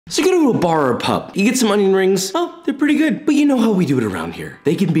So you go to a bar or a pub, you get some onion rings, oh, they're pretty good. But you know how we do it around here.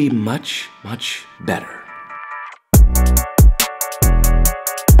 They can be much, much better.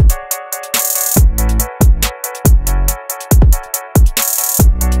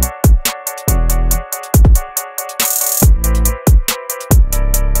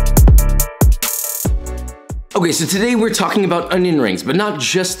 Okay, so today we're talking about onion rings, but not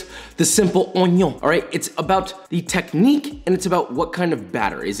just the simple oignon, all right? It's about the technique and it's about what kind of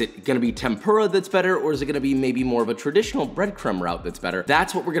batter. Is it gonna be tempura that's better, or is it gonna be maybe more of a traditional breadcrumb route that's better?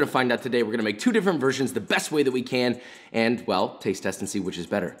 That's what we're gonna find out today. We're gonna make two different versions the best way that we can, and well, taste test and see which is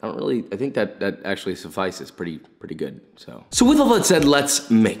better. I think that actually suffices pretty good, so with all that said, let's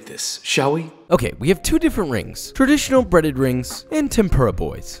make this, shall we? Okay, we have two different rings, traditional breaded rings and tempura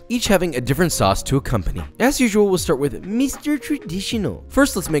boys, each having a different sauce to accompany. As usual, we'll start with Mr. Traditional.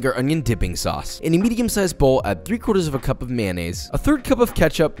 First, let's make our onion dipping sauce. In a medium-sized bowl, add 3/4 of a cup of mayonnaise, a 1/3 cup of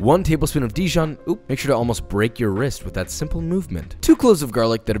ketchup, 1 tablespoon of Dijon, make sure to almost break your wrist with that simple movement, 2 cloves of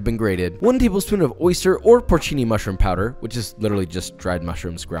garlic that have been grated, 1 tablespoon of oyster or porcini mushroom powder, which is literally just dried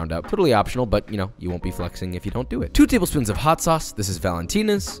mushrooms ground up, totally optional, but you know, you won't be flexing if you don't do it, 2 tablespoons of hot sauce, this is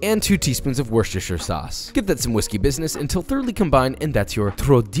Valentina's, and 2 teaspoons of Worcestershire sauce. Give that some whiskey business until thoroughly combined, and that's your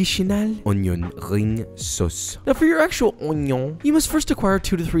traditional onion ring sauce. Now for your actual onion, you must first acquire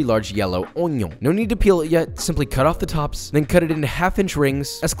 2 to 3 large yellow onion. No need to peel it yet, simply cut off the tops, then cut it into 1/2-inch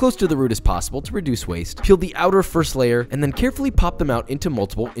rings, as close to the root as possible to reduce waste. Peel the outer first layer, and then carefully pop them out into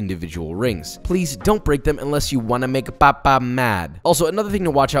multiple individual rings. Please don't break them unless you want to make Papa mad. Also, another thing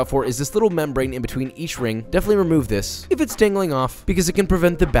to watch out for is this little membrane in between each ring. Definitely remove this if it's dangling off, because it can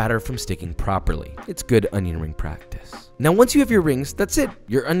prevent the batter from sticking properly. It's good onion ring practice. Now once you have your rings, that's it.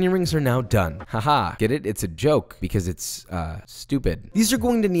 Your onion rings are now done. Haha, get it? It's a joke because it's stupid. These are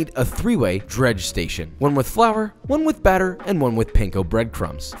going to need a 3-way dredge station. One with flour, one with batter, and one with panko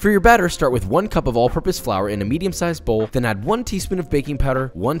breadcrumbs. For your batter, start with 1 cup of all-purpose flour in a medium-sized bowl, then add 1 teaspoon of baking powder,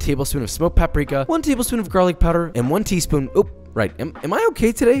 1 tablespoon of smoked paprika, 1 tablespoon of garlic powder, and 1 teaspoon, right, am I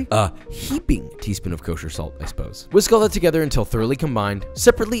okay today? A heaping teaspoon of kosher salt, I suppose. Whisk all that together until thoroughly combined.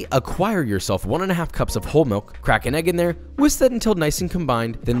 Separately, acquire yourself 1½ cups of whole milk, crack an egg in there, whisk that until nice and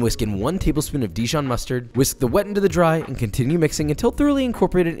combined, then whisk in 1 tablespoon of Dijon mustard, whisk the wet into the dry, and continue mixing until thoroughly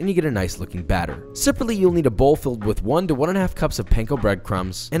incorporated and you get a nice looking batter. Separately, you'll need a bowl filled with 1 to 1½ cups of panko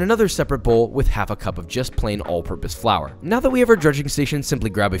breadcrumbs, and another separate bowl with 1/2 cup of just plain all-purpose flour. Now that we have our dredging station, simply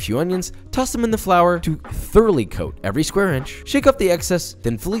grab a few onions, toss them in the flour to thoroughly coat every square inch, shake off the excess,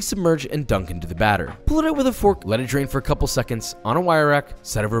 then fully submerge and dunk into the batter. Pull it out with a fork, let it drain for a couple seconds on a wire rack,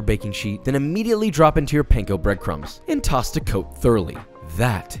 set over a baking sheet, then immediately drop into your panko breadcrumbs and toss to coat thoroughly.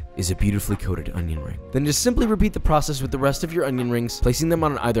 That is a beautifully coated onion ring. Then just simply repeat the process with the rest of your onion rings, placing them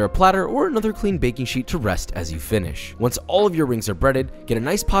on either a platter or another clean baking sheet to rest as you finish. Once all of your rings are breaded, get a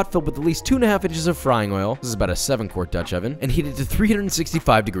nice pot filled with at least 2½ inches of frying oil, this is about a 7-quart Dutch oven, and heat it to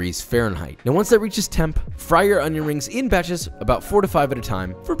 365 degrees Fahrenheit. Now once that reaches temp, fry your onion rings in batches about 4 to 5 at a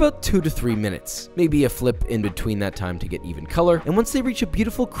time for about 2 to 3 minutes. Maybe a flip in between that time to get even color, and once they reach a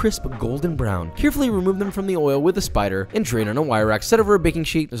beautiful crisp golden brown, carefully remove them from the oil with a spider and drain on a wire rack set over a baking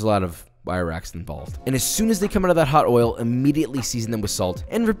sheet. There's a lot of wire racks involved. And as soon as they come out of that hot oil, immediately season them with salt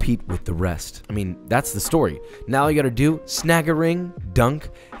and repeat with the rest. I mean, that's the story. Now all you gotta do, snag a ring, dunk,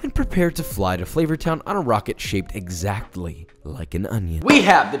 and prepare to fly to Flavor Town on a rocket shaped exactly like an onion. We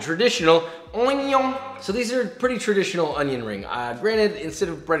have the traditional onion. So these are pretty traditional onion ring. Granted, instead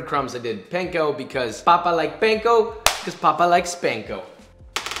of breadcrumbs, I did panko because Papa like panko, because Papa likes spanko.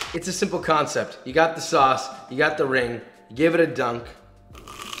 It's a simple concept. You got the sauce, you got the ring, you give it a dunk.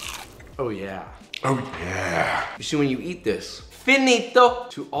 Oh yeah. Oh yeah. You see when you eat this, finito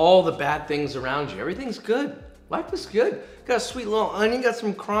to all the bad things around you. Everything's good. Life is good. Got a sweet little onion, got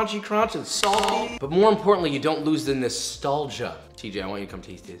some crunchy crunch and salty. But more importantly, you don't lose the nostalgia. TJ, I want you to come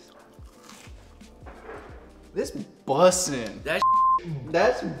taste this. This bussin'.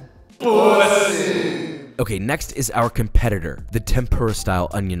 That's bussin'. Okay, next is our competitor, the tempura style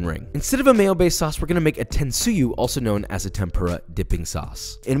onion ring. Instead of a mayo-based sauce, we're gonna make a tensuyu, also known as a tempura dipping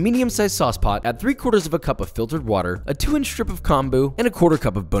sauce. In a medium-sized sauce pot, add 3/4 of a cup of filtered water, a 2-inch strip of kombu, and a 1/4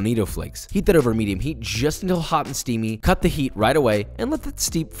 cup of bonito flakes. Heat that over medium heat just until hot and steamy, cut the heat right away, and let that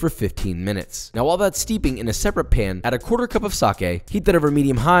steep for 15 minutes. Now while that's steeping in a separate pan, add a 1/4 cup of sake, heat that over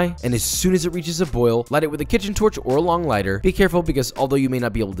medium-high, and as soon as it reaches a boil, light it with a kitchen torch or a long lighter. Be careful because although you may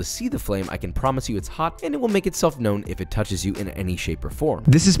not be able to see the flame, I can promise you it's hot and and it will make itself known if it touches you in any shape or form.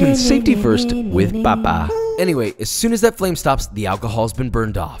 This has been Safety First with Papa. Anyway, as soon as that flame stops, the alcohol has been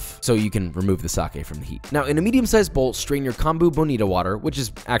burned off, so you can remove the sake from the heat. Now, in a medium-sized bowl, strain your kombu bonita water, which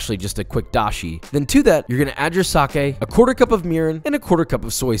is actually just a quick dashi. Then to that, you're gonna add your sake, a quarter cup of mirin, and a quarter cup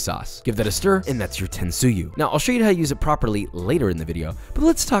of soy sauce. Give that a stir, and that's your tensuyu. Now, I'll show you how to use it properly later in the video, but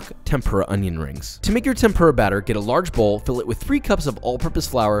let's talk tempura onion rings. To make your tempura batter, get a large bowl, fill it with 3 cups of all-purpose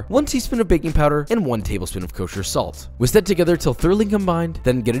flour, 1 teaspoon of baking powder, and 1 tablespoon of kosher salt. Whisk that together till thoroughly combined,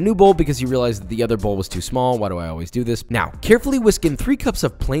 then get a new bowl because you realize that the other bowl was too small. Why do I always do this? Now, carefully whisk in 3 cups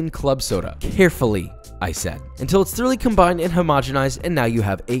of plain club soda. Carefully, I said, until it's thoroughly combined and homogenized, and now you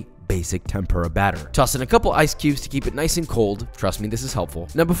have a basic tempura batter. Toss in a couple ice cubes to keep it nice and cold. Trust me, this is helpful.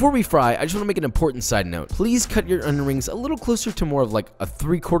 Now, before we fry, I just want to make an important side note. Please cut your onion rings a little closer to more of like a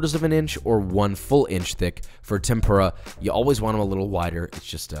 3/4 of an inch or 1 full inch thick. For tempura, you always want them a little wider. It's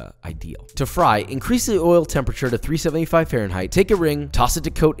just ideal. To fry, increase the oil temperature to 375 Fahrenheit. Take a ring, toss it to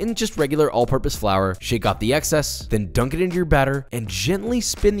coat in just regular all-purpose flour, shake off the excess, then dunk it into your batter, and gently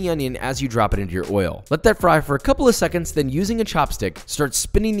spin the onion as you drop it into your oil. Let that fry for a couple of seconds, then using a chopstick, start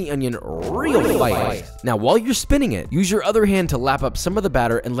spinning the onion real fast. Now, while you're spinning it, use your other hand to lap up some of the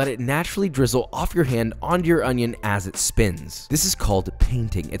batter and let it naturally drizzle off your hand onto your onion as it spins. This is called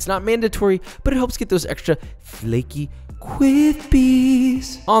painting. It's not mandatory, but it helps get those extra flaky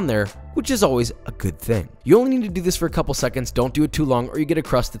Crispiest on there, which is always a good thing. You only need to do this for a couple seconds. Don't do it too long or you get a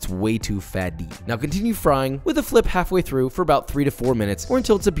crust that's way too fatty. Now continue frying with a flip halfway through for about 3 to 4 minutes or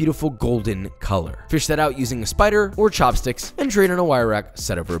until it's a beautiful golden color. Fish that out using a spider or chopsticks and drain on a wire rack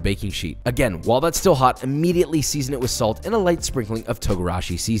set over a baking sheet. Again, while that's still hot, immediately season it with salt and a light sprinkling of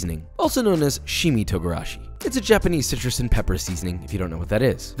togarashi seasoning, also known as shimi togarashi. It's a Japanese citrus and pepper seasoning if you don't know what that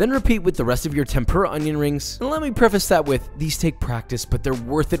is. Then repeat with the rest of your tempura onion rings. And let me preface that with, these take practice, but they're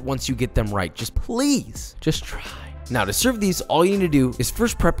worth it once you get them right. Just please, just try. Now, to serve these, all you need to do is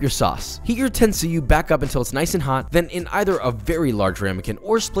first prep your sauce. Heat your tensuyu back up until it's nice and hot. Then in either a very large ramekin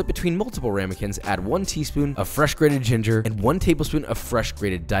or split between multiple ramekins, add 1 teaspoon of fresh grated ginger and 1 tablespoon of fresh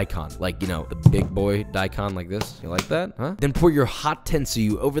grated daikon. Like, you know, the big boy daikon like this. You like that, huh? Then pour your hot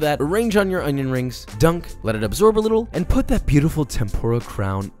tensuyu over that, arrange on your onion rings, dunk, let it absorb a little, and put that beautiful tempura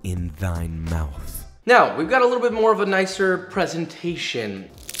crown in thine mouth. Now, we've got a little bit more of a nicer presentation.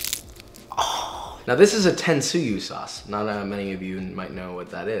 Now this is a tensuyu sauce. Not many of you might know what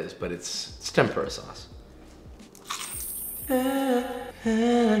that is, but it's tempura sauce.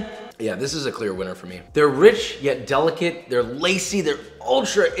 Yeah, this is a clear winner for me. They're rich yet delicate. They're lacy. They're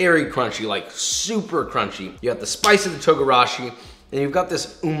ultra airy crunchy, like super crunchy. You got the spice of the togarashi, and you've got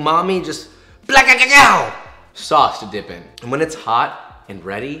this umami just sauce to dip in. And when it's hot and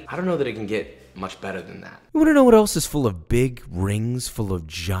ready, I don't know that it can get much better than that. You wanna know what else is full of big rings, full of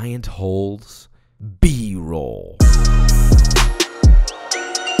giant holes? B-roll.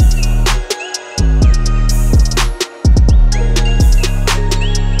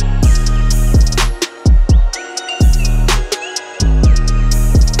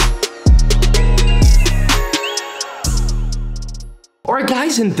 Alright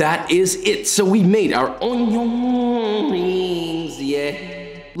guys, and that is it. So we made our onion rings, yeah.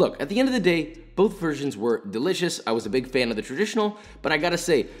 Look, at the end of the day, both versions were delicious. I was a big fan of the traditional, but I gotta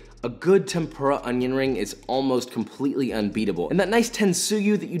say, a good tempura onion ring is almost completely unbeatable. And that nice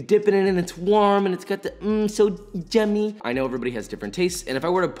tensuyu that you dip it in and it's warm and it's got the so yummy. I know everybody has different tastes, and if I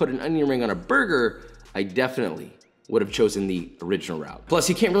were to put an onion ring on a burger, I definitely would have chosen the original route. Plus,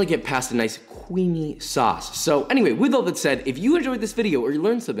 you can't really get past a nice creamy sauce. So anyway, with all that said, if you enjoyed this video or you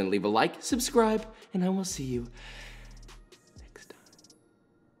learned something, leave a like, subscribe, and I will see you